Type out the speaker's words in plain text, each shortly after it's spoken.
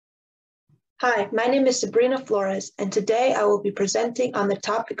Hi, my name is Sabrina Flores, and today I will be presenting on the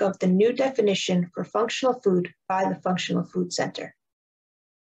topic of the new definition for functional food by the Functional Food Center.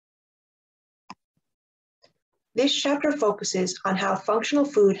 This chapter focuses on how functional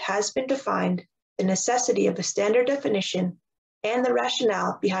food has been defined, the necessity of a standard definition, and the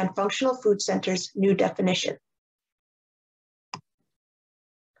rationale behind Functional Food Center's new definition.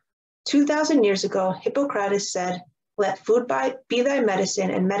 2,000 years ago, Hippocrates said, "Let food be thy medicine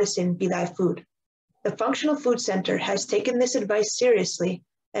and medicine be thy food." The Functional Food Center has taken this advice seriously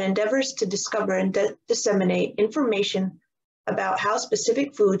and endeavors to discover and disseminate information about how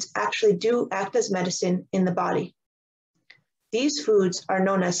specific foods actually do act as medicine in the body. These foods are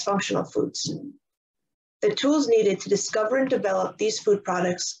known as functional foods. The tools needed to discover and develop these food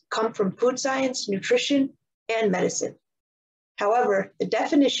products come from food science, nutrition, and medicine. However, the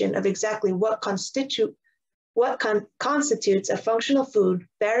definition of exactly what constitutes a functional food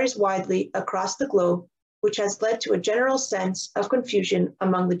varies widely across the globe, which has led to a general sense of confusion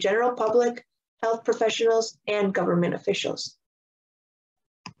among the general public, health professionals, and government officials.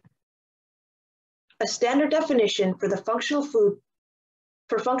 A standard definition for functional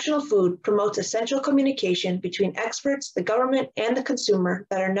food promotes essential communication between experts, the government, and the consumer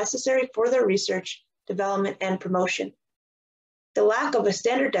that are necessary for their research, development, and promotion. The lack of a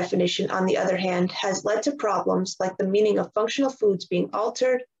standard definition, on the other hand, has led to problems like the meaning of functional foods being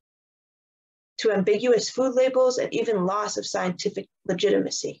altered, to ambiguous food labels, and even loss of scientific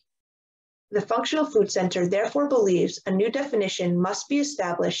legitimacy. The Functional Food Center therefore believes a new definition must be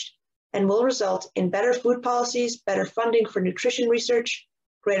established and will result in better food policies, better funding for nutrition research,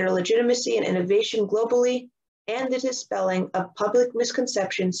 greater legitimacy and innovation globally, and the dispelling of public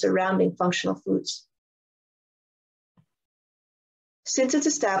misconceptions surrounding functional foods. Since its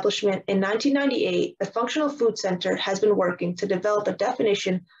establishment in 1998, the Functional Food Center has been working to develop a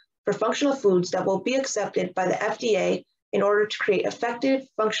definition for functional foods that will be accepted by the FDA in order to create effective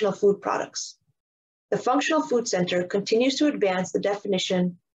functional food products. The Functional Food Center continues to advance the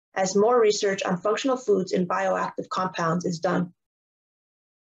definition as more research on functional foods and bioactive compounds is done.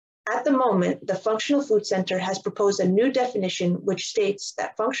 At the moment, the Functional Food Center has proposed a new definition which states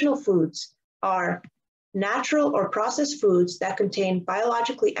that functional foods are natural or processed foods that contain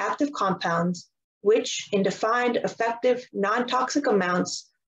biologically active compounds, which, in defined, effective, non-toxic amounts,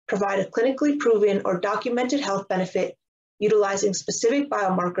 provide a clinically proven or documented health benefit utilizing specific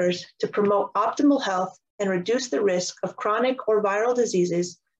biomarkers to promote optimal health and reduce the risk of chronic or viral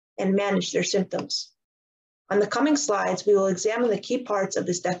diseases and manage their symptoms. On the coming slides, we will examine the key parts of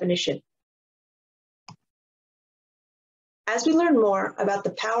this definition. As we learn more about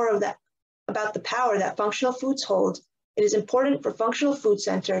the power that functional foods hold, it is important for Functional Food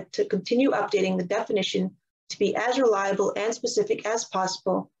Center to continue updating the definition to be as reliable and specific as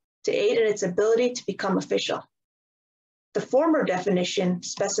possible to aid in its ability to become official. The former definition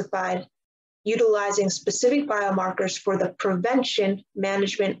specified utilizing specific biomarkers for the prevention,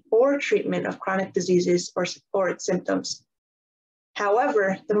 management, or treatment of chronic diseases or its symptoms.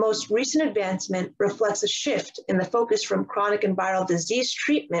 However, the most recent advancement reflects a shift in the focus from chronic and viral disease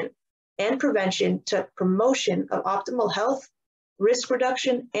treatment and prevention to promotion of optimal health, risk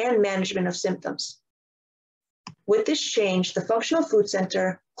reduction, and management of symptoms. With this change, the Functional Food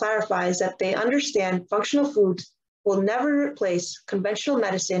Center clarifies that they understand functional foods will never replace conventional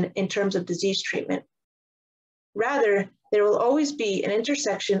medicine in terms of disease treatment. Rather, there will always be an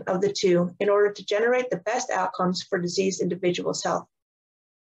intersection of the two in order to generate the best outcomes for diseased individuals' health.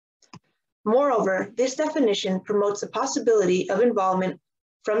 Moreover, this definition promotes the possibility of involvement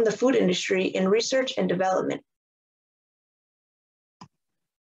from the food industry in research and development.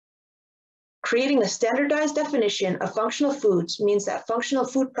 Creating a standardized definition of functional foods means that functional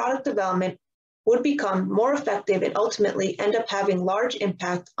food product development would become more effective and ultimately end up having large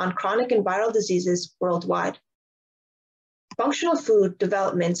impact on chronic and viral diseases worldwide. Functional food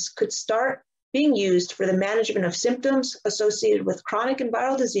developments could start being used for the management of symptoms associated with chronic and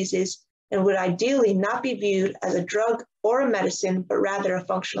viral diseases and would ideally not be viewed as a drug or a medicine, but rather a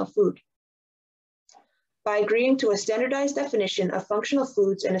functional food. By agreeing to a standardized definition of functional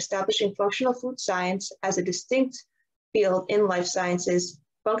foods and establishing functional food science as a distinct field in life sciences,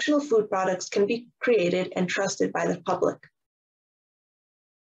 functional food products can be created and trusted by the public.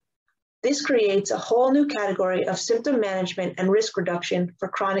 This creates a whole new category of symptom management and risk reduction for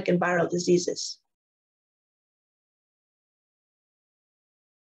chronic and viral diseases.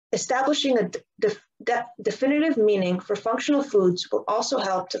 Establishing a definitive meaning for functional foods will also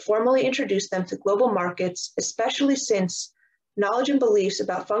help to formally introduce them to global markets, especially since knowledge and beliefs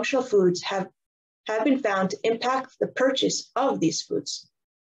about functional foods have been found to impact the purchase of these foods.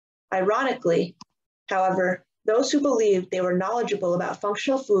 Ironically, however, those who believed they were knowledgeable about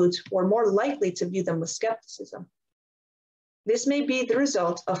functional foods were more likely to view them with skepticism. This may be the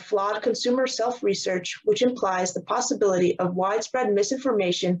result of flawed consumer self-research, which implies the possibility of widespread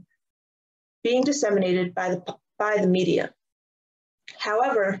misinformation being disseminated by the media.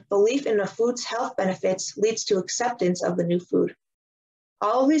 However, belief in a food's health benefits leads to acceptance of the new food.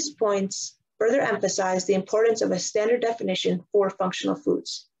 All of these points further emphasize the importance of a standard definition for functional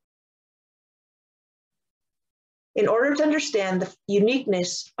foods. In order to understand the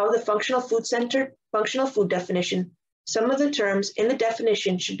uniqueness of the functional food definition, some of the terms in the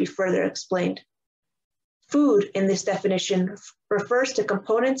definition should be further explained. Food in this definition refers to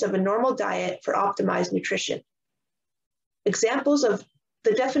components of a normal diet for optimized nutrition. Examples of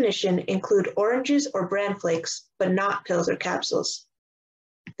the definition include oranges or bran flakes, but not pills or capsules.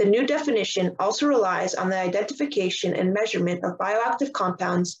 The new definition also relies on the identification and measurement of bioactive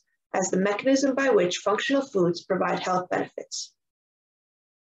compounds as the mechanism by which functional foods provide health benefits.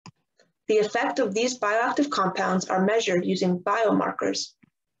 The effect of these bioactive compounds are measured using biomarkers,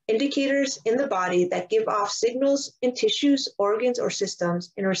 indicators in the body that give off signals in tissues, organs, or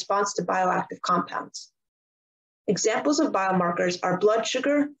systems in response to bioactive compounds. Examples of biomarkers are blood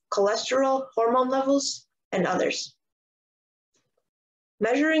sugar, cholesterol, hormone levels, and others.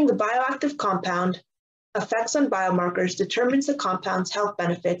 Measuring the bioactive compound effects on biomarkers determines the compound's health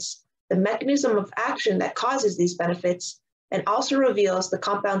benefits, the mechanism of action that causes these benefits, and also reveals the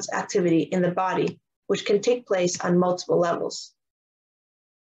compound's activity in the body, which can take place on multiple levels.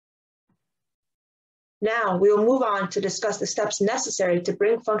 Now, we will move on to discuss the steps necessary to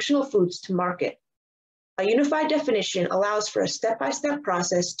bring functional foods to market. A unified definition allows for a step-by-step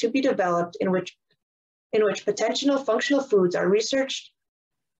process to be developed in which potential functional foods are researched,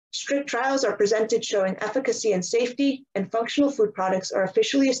 strict trials are presented showing efficacy and safety, and functional food products are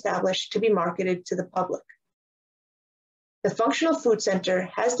officially established to be marketed to the public. The Functional Food Center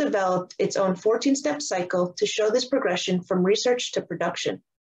has developed its own 14-step cycle to show this progression from research to production.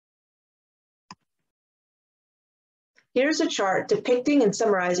 Here's a chart depicting and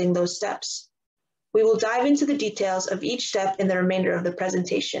summarizing those steps. We will dive into the details of each step in the remainder of the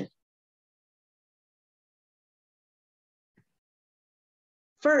presentation.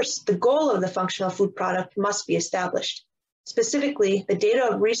 First, the goal of the functional food product must be established. Specifically, the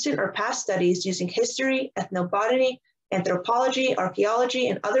data of recent or past studies using history, ethnobotany, anthropology, archaeology,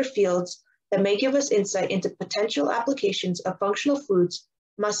 and other fields that may give us insight into potential applications of functional foods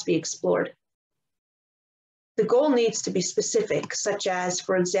must be explored. The goal needs to be specific, such as,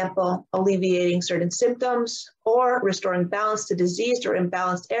 for example, alleviating certain symptoms or restoring balance to diseased or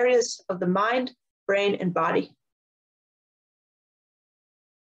imbalanced areas of the mind, brain, and body.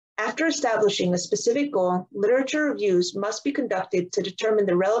 After establishing a specific goal, literature reviews must be conducted to determine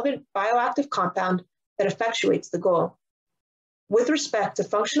the relevant bioactive compound that effectuates the goal. With respect to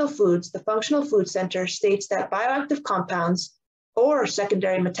functional foods, the Functional Food Center states that bioactive compounds or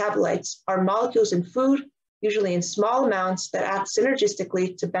secondary metabolites are molecules in food, usually in small amounts, that act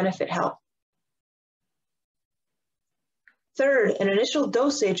synergistically to benefit health. Third, an initial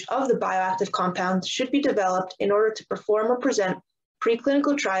dosage of the bioactive compounds should be developed in order to perform or present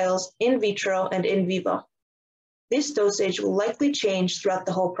preclinical trials in vitro and in vivo. This dosage will likely change throughout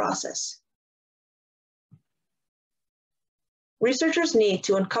the whole process. Researchers need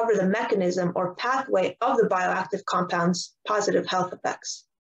to uncover the mechanism or pathway of the bioactive compounds' positive health effects.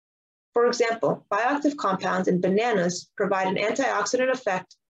 For example, bioactive compounds in bananas provide an antioxidant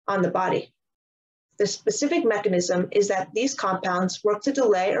effect on the body. The specific mechanism is that these compounds work to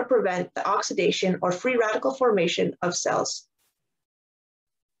delay or prevent the oxidation or free radical formation of cells.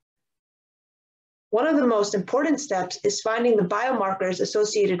 One of the most important steps is finding the biomarkers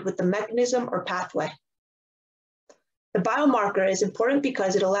associated with the mechanism or pathway. The biomarker is important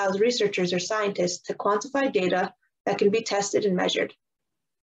because it allows researchers or scientists to quantify data that can be tested and measured.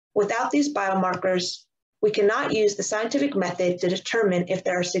 Without these biomarkers, we cannot use the scientific method to determine if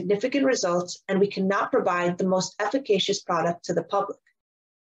there are significant results, and we cannot provide the most efficacious product to the public.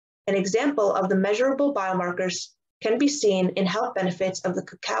 An example of the measurable biomarkers can be seen in health benefits of the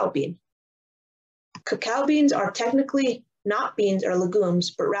cacao bean. Cacao beans are technically not beans or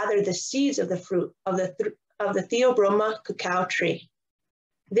legumes, but rather the seeds of the fruit of the Theobroma cacao tree.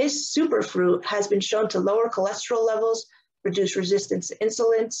 This superfruit has been shown to lower cholesterol levels, reduce resistance to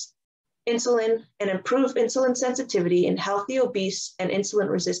insulin, and improve insulin sensitivity in healthy, obese, and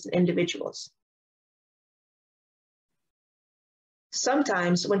insulin-resistant individuals.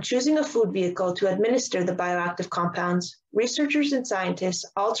 Sometimes, when choosing a food vehicle to administer the bioactive compounds, researchers and scientists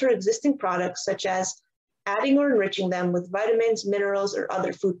alter existing products such as adding or enriching them with vitamins, minerals, or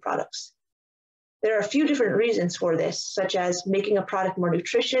other food products. There are a few different reasons for this, such as making a product more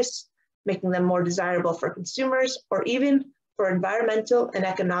nutritious, making them more desirable for consumers, or even for environmental and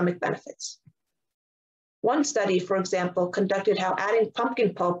economic benefits. One study, for example, conducted how adding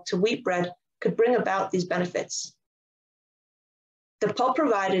pumpkin pulp to wheat bread could bring about these benefits. The pulp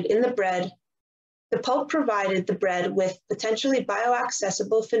provided the bread with potentially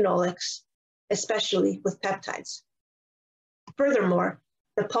bioaccessible phenolics, especially with peptides. Furthermore,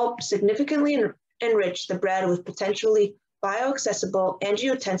 the pulp significantly enriched the bread with potentially bioaccessible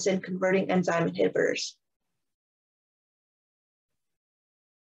angiotensin-converting enzyme inhibitors.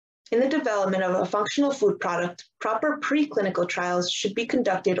 In the development of a functional food product, proper preclinical trials should be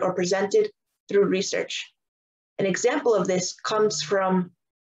conducted or presented through research. An example of this comes from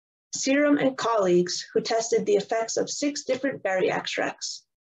Serum and colleagues who tested the effects of 6 different berry extracts: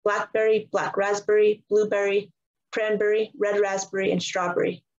 blackberry, black raspberry, blueberry, cranberry, red raspberry, and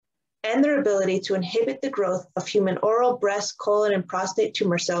strawberry, and their ability to inhibit the growth of human oral, breast, colon, and prostate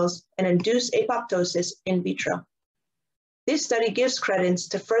tumor cells and induce apoptosis in vitro. This study gives credence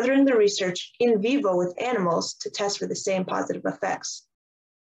to furthering the research in vivo with animals to test for the same positive effects.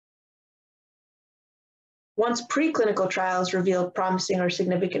 Once preclinical trials reveal promising or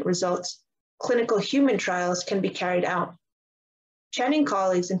significant results, clinical human trials can be carried out. Chen and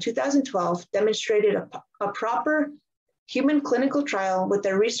colleagues in 2012 demonstrated a proper human clinical trial with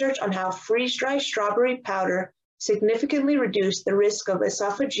their research on how freeze-dried strawberry powder significantly reduced the risk of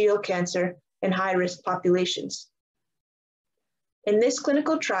esophageal cancer in high-risk populations. In this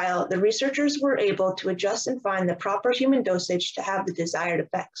clinical trial, the researchers were able to adjust and find the proper human dosage to have the desired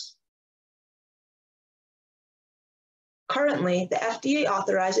effects. Currently, the FDA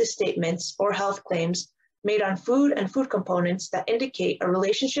authorizes statements or health claims made on food and food components that indicate a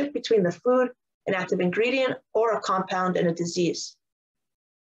relationship between the food, an active ingredient, or a compound and a disease.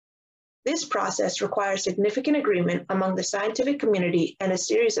 This process requires significant agreement among the scientific community and a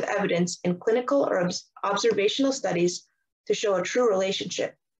series of evidence in clinical or observational studies to show a true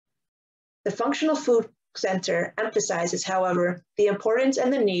relationship. The Functional Food Center emphasizes, however, the importance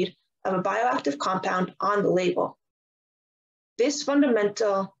and the need of a bioactive compound on the label. This is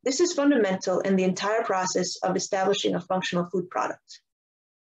fundamental in the entire process of establishing a functional food product.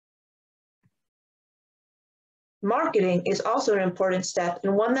 Marketing is also an important step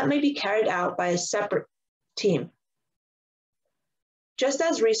and one that may be carried out by a separate team. Just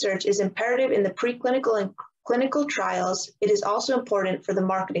as research is imperative in the preclinical and clinical trials, it is also important for the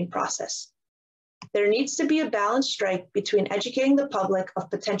marketing process. There needs to be a balanced strike between educating the public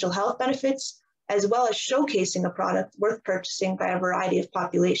of potential health benefits as well as showcasing a product worth purchasing by a variety of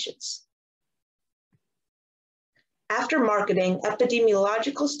populations. After marketing,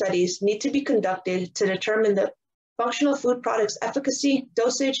 epidemiological studies need to be conducted to determine the functional food product's efficacy,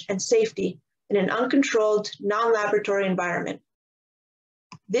 dosage, and safety in an uncontrolled, non-laboratory environment.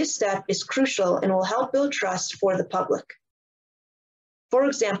 This step is crucial and will help build trust for the public. For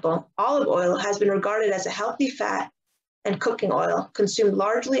example, olive oil has been regarded as a healthy fat and cooking oil consumed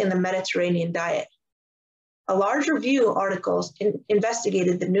largely in the Mediterranean diet. A large review articles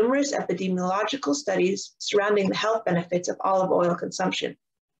investigated the numerous epidemiological studies surrounding the health benefits of olive oil consumption.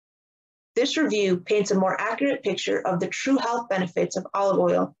 This review paints a more accurate picture of the true health benefits of olive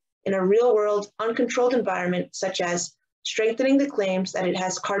oil in a real-world, uncontrolled environment, such as strengthening the claims that it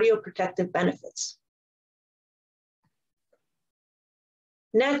has cardioprotective benefits.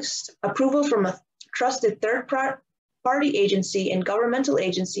 Next, approval from a trusted third-party agency and governmental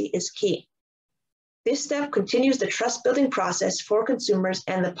agency is key. This step continues the trust-building process for consumers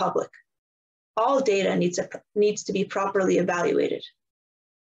and the public. All data needs to be properly evaluated.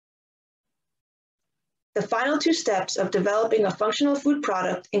 The final 2 steps of developing a functional food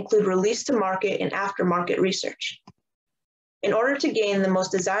product include release to market and aftermarket research. In order to gain the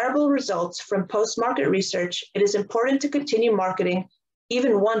most desirable results from post-market research, it is important to continue marketing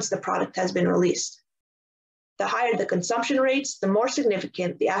even once the product has been released. The higher the consumption rates, the more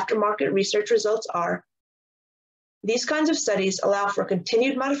significant the aftermarket research results are. These kinds of studies allow for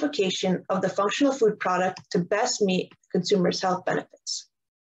continued modification of the functional food product to best meet consumers' health benefits.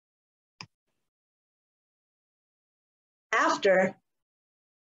 After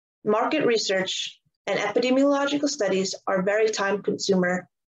market research and epidemiological studies are very time-consuming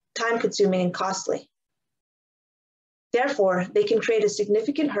and costly. Therefore, they can create a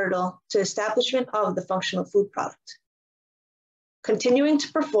significant hurdle to establishment of the functional food product. Continuing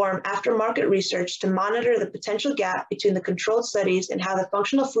to perform aftermarket research to monitor the potential gap between the controlled studies and how the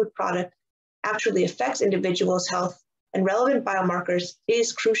functional food product actually affects individuals' health and relevant biomarkers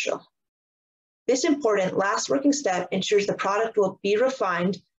is crucial. This important last working step ensures the product will be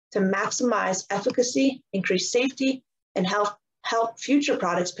refined to maximize efficacy, increase safety, and help future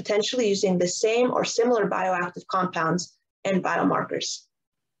products potentially using the same or similar bioactive compounds and biomarkers.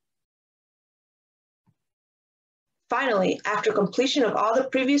 Finally, after completion of all the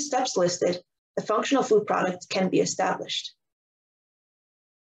previous steps listed, the functional food product can be established.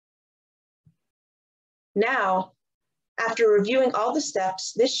 Now, after reviewing all the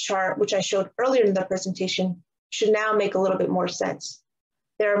steps, this chart, which I showed earlier in the presentation, should now make a little bit more sense.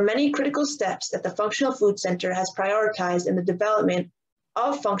 There are many critical steps that the Functional Food Center has prioritized in the development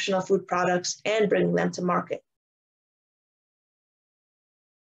of functional food products and bringing them to market.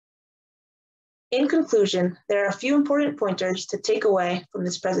 In conclusion, there are a few important pointers to take away from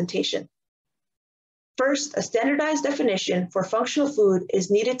this presentation. First, a standardized definition for functional food is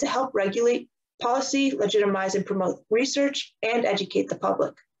needed to help regulate policy, legitimize and promote research, and educate the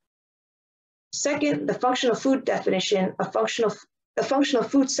public. Second, the functional food definition of the Functional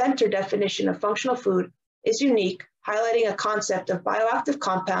Food Center definition of functional food is unique, highlighting a concept of bioactive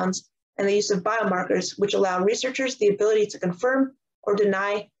compounds and the use of biomarkers, which allow researchers the ability to confirm or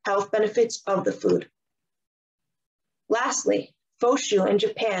deny health benefits of the food. Lastly, FOSHU in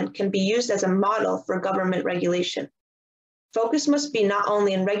Japan can be used as a model for government regulation. Focus must be not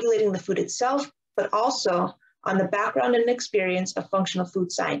only in regulating the food itself, but also on the background and experience of functional food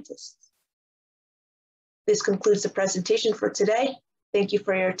scientists. This concludes the presentation for today. Thank you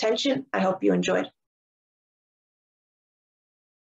for your attention. I hope you enjoyed.